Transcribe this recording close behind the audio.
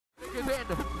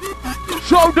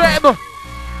show them.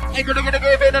 Ain't gonna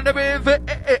give in on the river.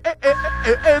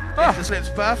 It's the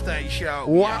Slipz birthday show.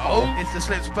 Wow. Yo, it's the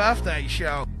Slipz birthday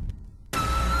show.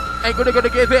 Ain't gonna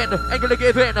give in. Ain't gonna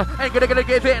give in. Ain't gonna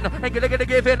give in. Ain't gonna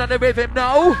give in on the rhythm.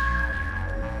 No.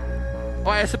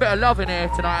 Oh, it's a bit of love in here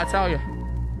tonight, I tell you.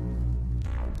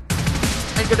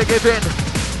 Ain't gonna give in.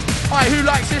 Alright, who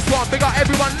likes this one? Big up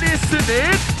everyone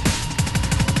listening.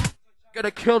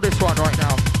 Gonna kill this one right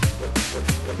now.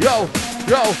 Yo,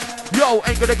 yo. Yo,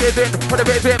 ain't gonna give in for the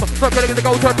rhythm. Not gonna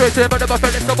go to a prison, but never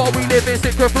felt it's the world we live in.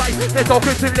 Secret flight, there's no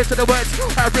Christian, listen to the words.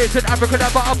 I've written African,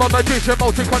 I'm a magician.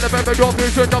 Multi-color, very your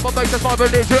vision, double make this my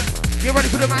religion. You ready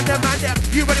for the man them, man them?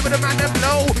 You ready for the man them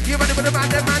blow? You ready for the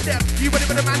man them, man them? You ready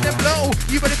for the man them blow?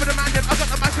 You ready for the man them? I got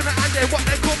the mic in the hand them. What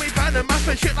they call me random, I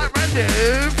spit shit like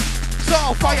random.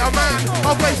 So fireman,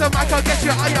 I'll raise the mic, I'll get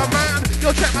you Iron Man.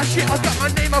 You'll check my shit, I've got my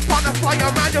name upon the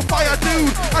fireman. You're fire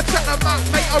dude, I check the map,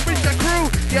 mate, I reach the crew.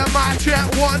 Yeah, my check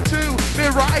 1, 2.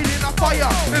 We're riding a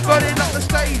fire, we're burning up the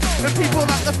stage. The people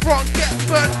at the front get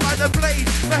burnt by the blade.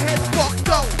 The head's fucked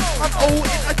up, I'm all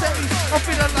in a daze. I'm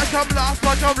feeling like I'm lost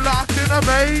in a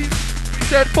maze.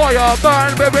 Said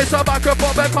fireman, where is a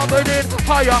microphone, we're coming in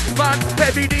higher. Man,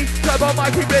 heavy D, turbo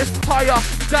Mikey Bliss, higher.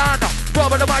 Down,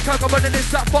 Rob the mic, I'm coming in,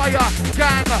 it's that fire.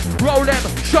 Gang, roll them,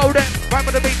 show them. Rhyme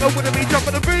with the beat, move with the beat, jump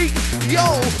on the beat.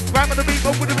 Yo, rhyme with the beat,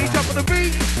 move with the beat, jump on the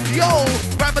beat. Yo,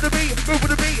 rhyme with the beat, move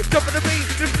with the beat, jump on the beat,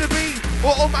 lift the beat.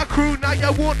 All my crew, now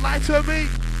you won't lie to me.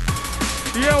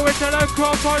 Yo, it's a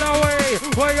come on away.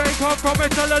 Where you come from,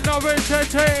 it's a another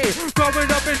city. Growing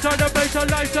up inside the place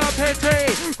of life's a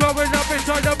pity. Growing up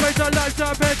inside the place of life's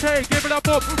a pity. Give it a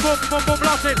boom, boom, boom, boom,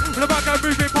 blasting. The back and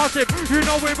moving passive. You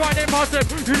know we're riding passive.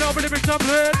 You know we're living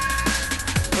something.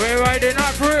 We're riding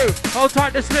that through. Hold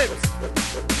tight the Slipz.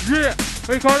 Yeah,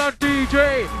 we call on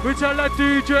DJ. We tell the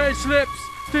DJ Slipz.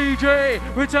 DJ,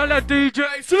 we tell the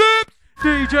DJ Slipz.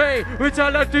 DJ, we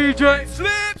tell the DJ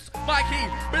Slipz. Mikey,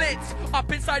 Blitz,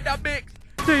 up inside that mix.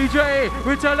 DJ,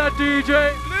 we tell a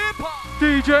DJ.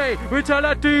 DJ, we tell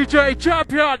a DJ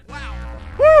champion. Wow.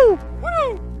 Woo,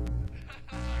 woo.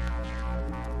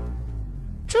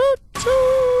 Choo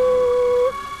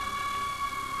choo.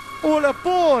 All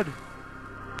aboard.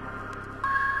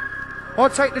 I'll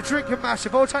take the drinking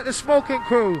massive. I'll take the smoking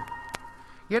crew.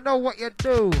 You know what you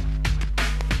do.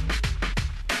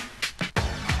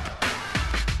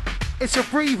 It's a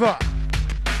breather.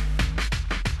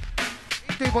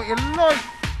 Do what you like.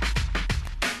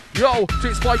 Yo,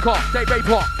 drink spiker, day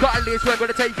vapor, got a list, we're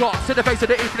gonna take off. To the face of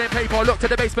the evening paper, look to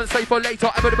the basement, safe for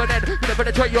later. I'm gonna end, gonna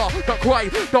penetrate ya. Don't cry,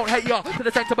 don't hate ya. To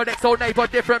the center of my next door neighbor,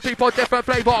 different people, different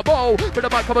flavor. Whoa, with the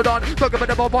mic coming on, talking about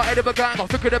the bomb, part of a gang. I'm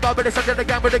thinking about this under the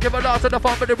gang, but they give a lot to the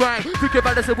fun for the rang. Thinking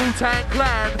about this Wu-Tang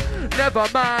clan. Never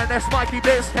mind, that's Mikey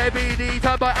Bliss, Heavy D,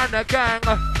 Turbo and the gang.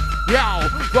 Yo,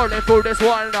 rolling through this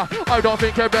one. I don't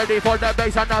think you're ready for the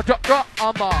bass and I drop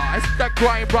it's the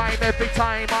grime rhyme every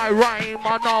time I rhyme.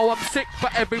 I know I'm sick,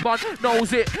 but everyone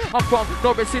knows it. I'm from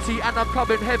Norwich City and I'm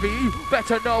coming heavy. You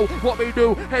better know what we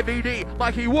do. Heavy D,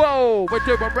 Mikey, whoa. We're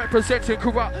doing representing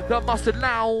Corrupt the Mustard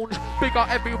Lounge. Big up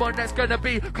everyone that's gonna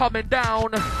be coming down.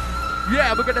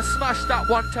 Yeah, we're gonna smash that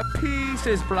one to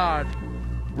pieces, blood.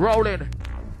 Rolling,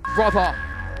 brother,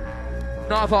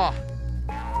 another.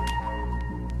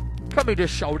 Can we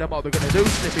just show them what we're gonna do,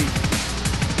 Slippy?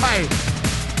 Hey,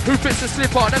 who fits the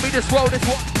slip on? Let me just roll this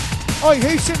one. Oi,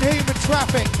 who's in human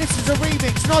traffic? This is a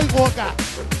remix, Nightwalker.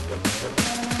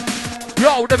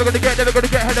 Yo, never gonna get ahead of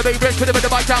me. Rich with the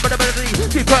mic down, but the melody.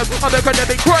 Keep up, I'm gonna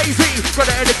be crazy.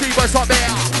 Gonna end the key, but stop there.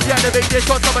 Yeah, the big dish,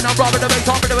 what's coming? I'm robbing the bass,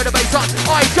 I'm with the bass on.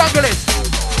 Oi, junglist.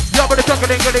 Yo, but the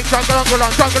jungling,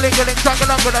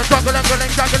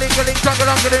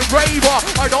 raver.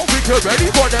 I don't think you're ready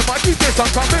for them. I keep this, I'm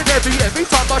coming every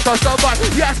time I touch the mic.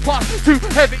 Yes, pass too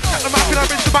heavy. Check the mic and I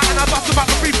rinse the back and I bust about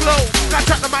the free flow. I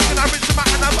check the mic and I rinse the back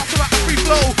and I bust about the free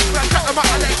flow. I check the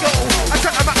mic and let go. I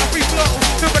check the mic and free flow.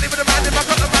 Feel ready for the man, if I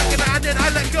got the mic in the hand, then I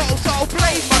let go. So I'll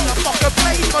play, motherfucker,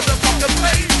 play, motherfucker,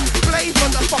 play. Play,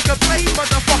 motherfucker, play,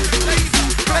 motherfucker, play.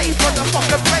 Play,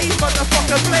 motherfucker, play,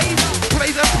 motherfucker, play.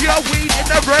 Play the pure weed in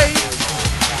the rain.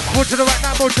 More to the right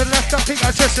now, more to the left. I think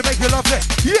I just to make you love it.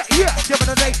 Yeah, yeah. Give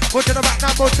it a day. More to the right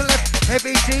now, more to the left.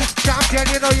 Heavy D, champion,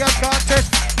 you know you can't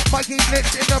test. Mikey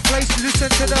Blitz in the place,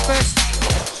 listen to the best.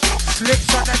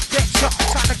 Slipz on the deck shot,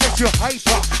 trying to get you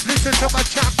hyper. Listen to my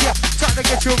champion, trying to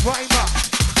get you rhymer.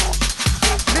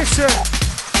 Listen.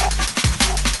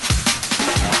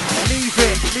 Leave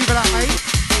it out, mate.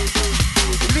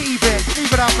 Leave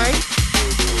it out, mate.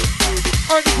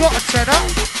 Only got a tenner.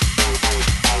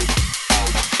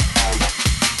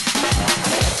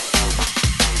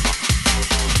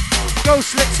 Go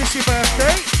Slipz, it's your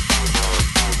birthday.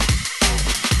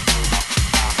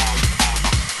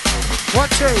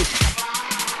 2. 1,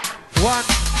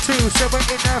 2, so we're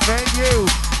in the venue.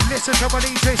 Listen to my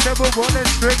DJ, so we're rolling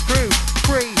straight through.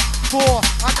 3, 4,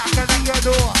 I'm knocking at your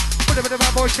door. Put a bit of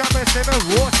my boy Champion 7,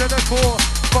 raw to the core.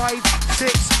 5,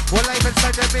 6, we're live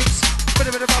inside the mix. Put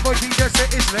a bit of my boy DJ,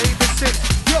 set his name in 6.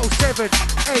 Yo, 7,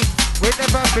 8, we'll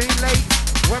never be late.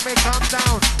 When we come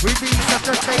down, we be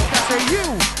such a take, that's a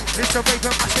you. It's a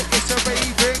raving massive, it's a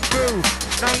raving crew.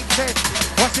 9, 10,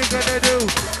 what's it gonna do?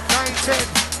 9, 10,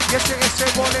 yes it is,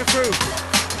 they're rolling through.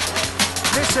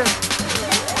 Listen,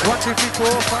 1, 2, 3, 4,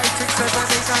 5, 6, 7,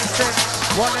 8, 9,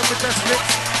 10. Rolling with the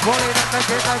Slipz, rolling up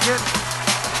again.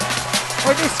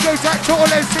 Oh, this goes out to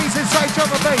all MCs inside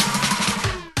drum and bass.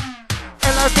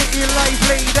 L-O-V-E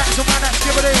lively, that's the man that's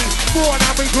skibbity. Born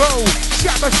and we grow,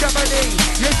 shabba-shabba-dee.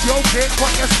 You're joking, what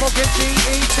you're smoking,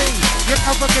 D-E-T. You're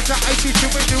covered with the 82,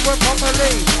 we do it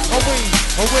properly.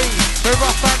 We're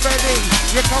rough and ready.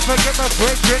 You're covered with my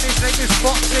brethren, his name is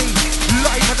Foxy.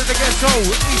 Live under the ghetto,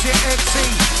 easy MC.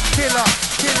 Killer,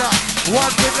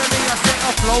 one with the knee. I set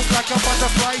afloat like a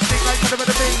butterfly, sing like a bit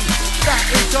of me. That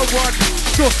is the one,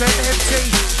 just an MC.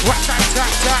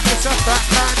 Rat-tat-tat-tat, it's a fat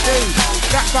man do.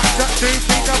 That backed up to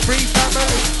be the free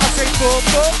family. I say boom,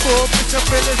 boom, boom, it's a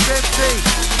village MC.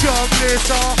 John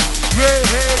Lizard,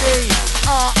 ready,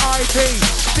 R.I.P.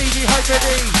 Stevie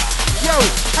Hyperdee. Yo,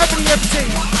 how many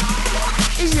MCs?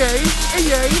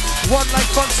 EA, one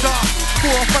like Monster.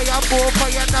 More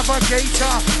fire,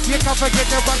 navigator. You can't forget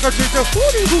the bugger to the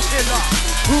booty who killer.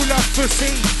 Who loves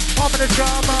pussy, I'm in the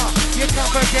drama. You can't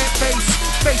forget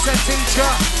bass and teacher.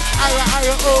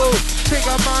 Oh,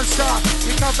 trigger monster.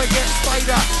 You can't forget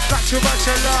spider,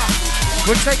 tarantula.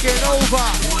 We're taking over.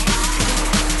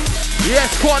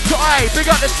 Yes, Quanto A, big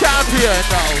up the champion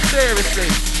though, seriously.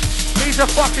 He's a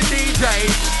fucking DJ,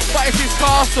 but it's his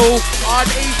castle, and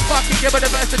he's fucking giving the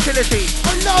versatility.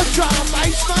 I love drum and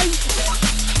bass, mate.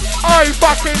 I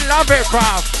fucking love it,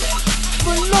 bruv.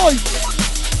 For life.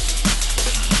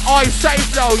 I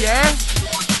safe though, yeah?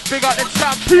 Big up the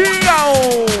champion.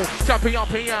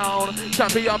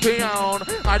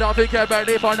 I don't think you're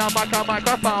ready for the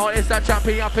microphone. It's the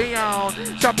champion.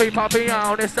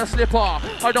 It's the slipper.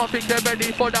 I don't think they're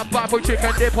ready for the bubble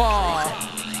chicken dipper.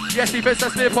 Yes, if it's the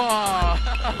slipper.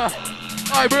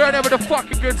 Alright, we're having a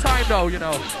fucking good time though, you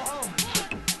know.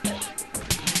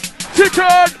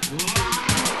 Chicken!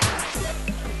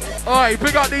 Alright,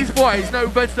 big up these boys, no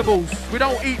vegetables. We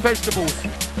don't eat vegetables.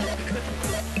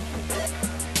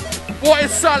 What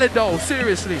is salad though?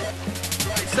 Seriously.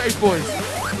 Right, safe boys.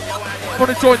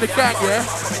 Wanna join the gang, yeah?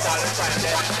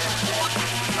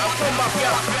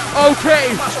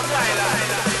 Okay.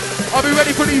 Are we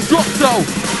ready for these drops though?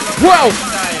 Well.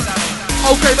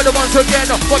 Okay, but the once again,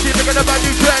 what do you think of the bad new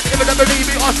trend? If you never believe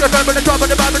me, ask your friend with the drum and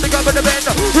the band with the gun and the bend.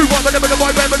 Who want with the boy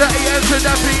band with the AM to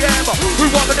the PM? Who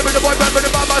want with the boy band with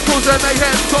the bad tools and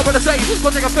mayhem? Top of the safe,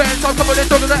 don't take offense, I'm coming in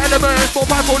talking to the elements. More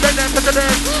powerful than them, president.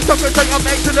 Something say I'm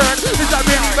excellent. Is that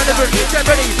really relevant? Get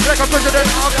ready, like a president.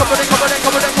 I'm coming in,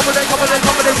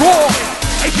 raw.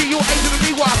 ATU,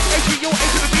 ATU, ATU,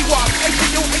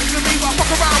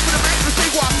 fuck around for the man to say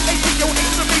what? ATU,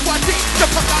 the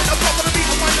pop down the block of the beat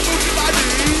and find the movie body.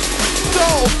 So,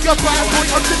 you're bad boy,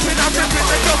 I'm ripping, the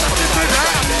girls are flipping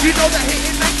out. You know they're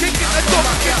hitting and kicking, the door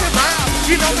I'm kicking out.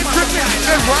 You know we're tripping,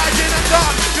 they're riding and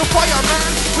dark. You're fireman,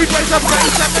 we raise the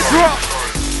bass at the drop.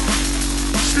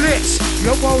 Slipz,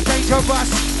 you're more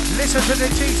dangerous. Listen to the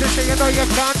Jesus so you know you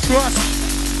can't trust.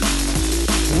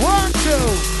 1,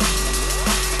 2.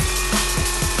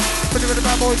 Put a bit of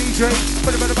bad boy DJ,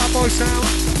 put a bit of bad boy sound,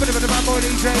 put a bit of bad boy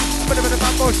DJ, put a bit of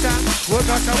bad boy sound. We're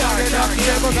got to wind it up,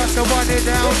 yeah, we're got to wind it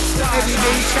down. Every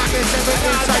day, champion 7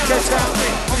 inside the town.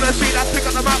 I'm gonna see that pick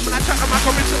on the map when I check the mic,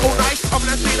 I'm rinse it all night. I'm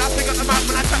gonna see that pick on the map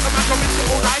when I check the mic, I'm rinse it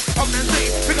all night. I'm gonna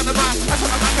see, pick on the map, I check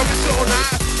the mic, I'm rinse it all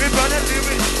night. We burn and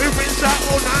lyrics, we rinse that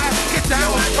all night. Get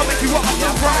down, I'll make you up off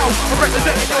your brow. I'm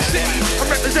representing your city,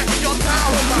 I'm representing your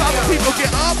town. Other people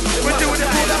get up, we're doing it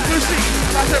for that pussy.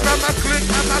 Pass it round my clique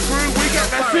and my crew, we get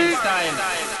messy.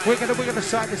 We're gonna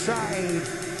side to side.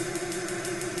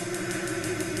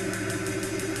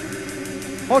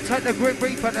 Hold tight the Grim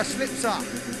Reaper, the Slipz up.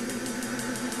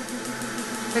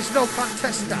 There's no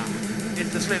contester. It's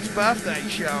the Slipz birthday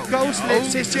show. Go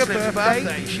Slipz, it's your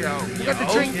birthday. Show. We're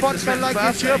gonna drink vodka like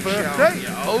it's your birthday.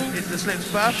 It's the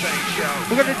Slipz birthday show.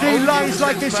 We're gonna do lines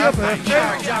like it's your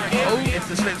birthday. It's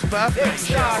the Slipz birthday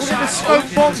show. We're gonna smoke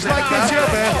bombs like it's your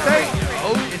birthday.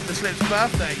 It's the Slipz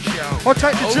birthday show. Hold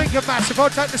tight the drinking massive,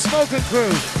 hold tight the smoking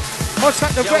crew. Hold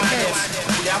tight the redheads.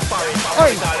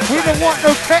 Oi, we don't want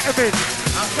no ketamine.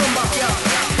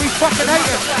 We fucking hate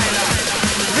them.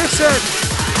 Listen.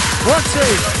 1,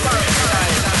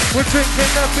 2. we're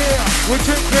drinking the beer, we're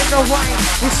drinking the wine,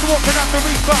 we're smoking up the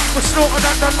reefer, we're snorting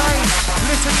up the line.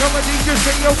 Listen to my DJ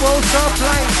say your world's so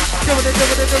blind. Doing it, say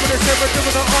we're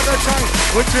doing it all the time.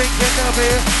 We're drinking the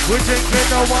beer, we're drinking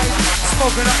the wine,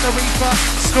 smoking up the reefer,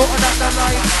 snorting up the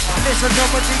line. Listen to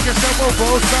my DJ say your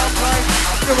world's so blind.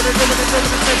 Doing it, say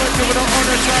we're doing it all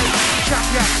the time. Jack,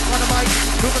 on the mic,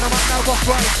 moving them up now, walk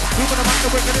right. Moving them up the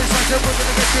wicked inside, we're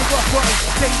gonna get you rock right.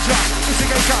 Danger,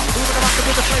 instigator, moving them up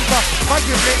with the flavor. Mike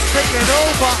and Blitz taking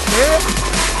over, yeah.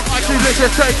 Mikey Blitz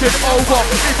is taking over.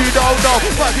 If you don't know,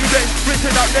 Mikey Blitz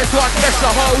written up this one, yes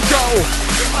the whole show.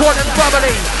 Quantum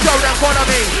family, show them follow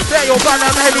me. They're your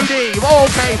Bantam LED.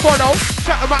 Okay, follow.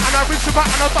 Chat them out and I rinse them out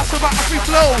and I bust them out a free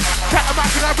flow. Chat them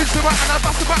out and I rinse them out and I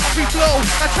bust them out a free flow.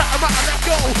 I chat them out and let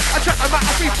go. I chat them out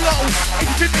a free flow. If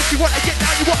you drink this, you wanna get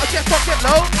down, you wanna get fucking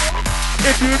low.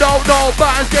 If you don't know,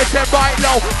 bands getting right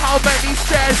low. How many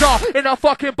stairs are in a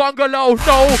fucking bungalow?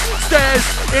 No stairs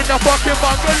in a fucking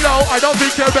bungalow. I don't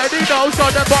think you already know, so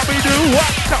then what we do? What?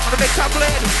 Trap with a mix, I'm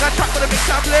blend. I trap with a mix,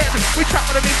 I'm blend. We trap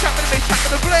with a mix, trap with a mix, trap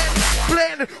with a blend.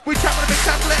 Blend. We trap with a mix,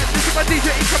 I'm blend. This is my DJ,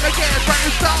 he come again. Brand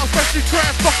new style, fresh new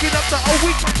trend, fucking up the whole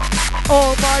week.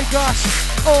 Oh my gosh,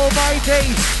 oh my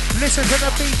days. Listen to the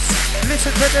beats,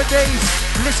 listen to the days.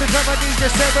 Listen to my DJ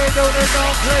say they don't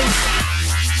play.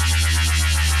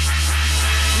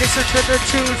 Listen to the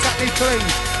tunes that we play.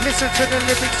 Listen to the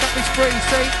lyrics that we spray.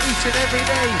 Say each and every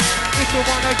day. If you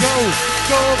wanna go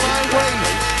my way.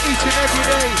 Each and every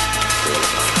day.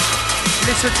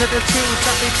 Listen to the tunes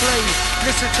that we play.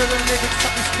 Listen to the lyrics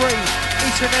that we spray.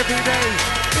 Each and every day.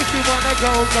 If you wanna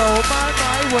go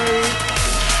my way.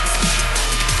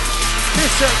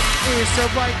 Listen, it's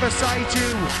right beside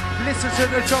you. Listen to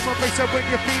the drum and bass when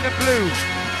you're feeling blue.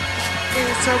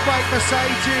 It's right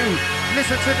beside you.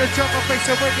 Listen to the drum and bass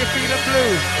when you're feeling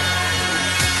blue.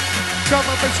 Drum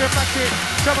and bass and back it.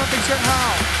 Drum and bass and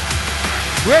how.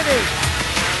 Ready.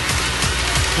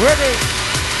 Ready.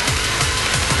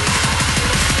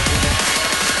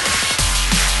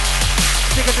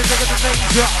 Digga the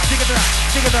danger. Digga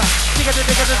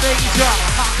the danger.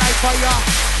 Hot like fire.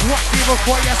 What do you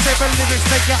require? 7 lyrics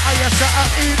make you higher. So I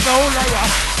ain't no liar.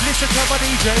 Listen to my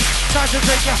DJ. Time to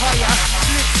take you higher.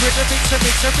 Slipz with the mix,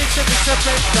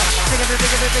 blender. Digga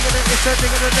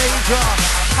the danger.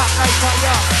 Hot like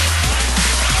fire.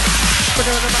 Put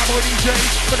it on the bad boy DJ.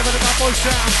 Put it on the bad boy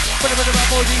sound. Put it on the bad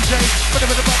boy DJ. Put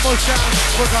it on the bad boy sound.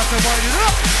 We got to wind it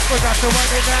up. We got to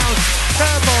wind it down.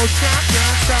 Turbo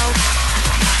champion sound.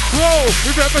 Yo,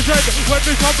 we represent when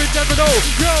we come in never know.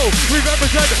 Yo, we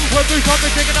represent when we come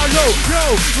in taking out low.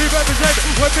 Yo, we represent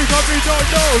when we come in don't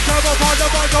know. Come up on the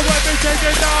mic when we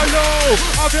taking down low.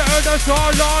 Have you heard a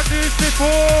song like this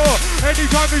before?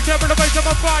 Anytime we step in the face of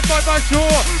a fight by my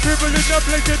shore. People in the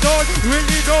place you don't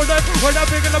really know them. When I'm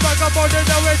picking the back up on it,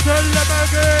 now we tell them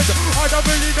again. I don't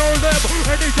really know them.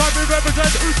 Anytime we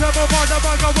represent, come up on the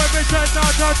mic when we take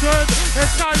out the turn.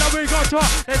 It's not that we got to,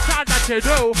 it's not that you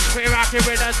do. We're rocking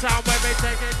with us. Sound when we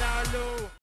take it down low.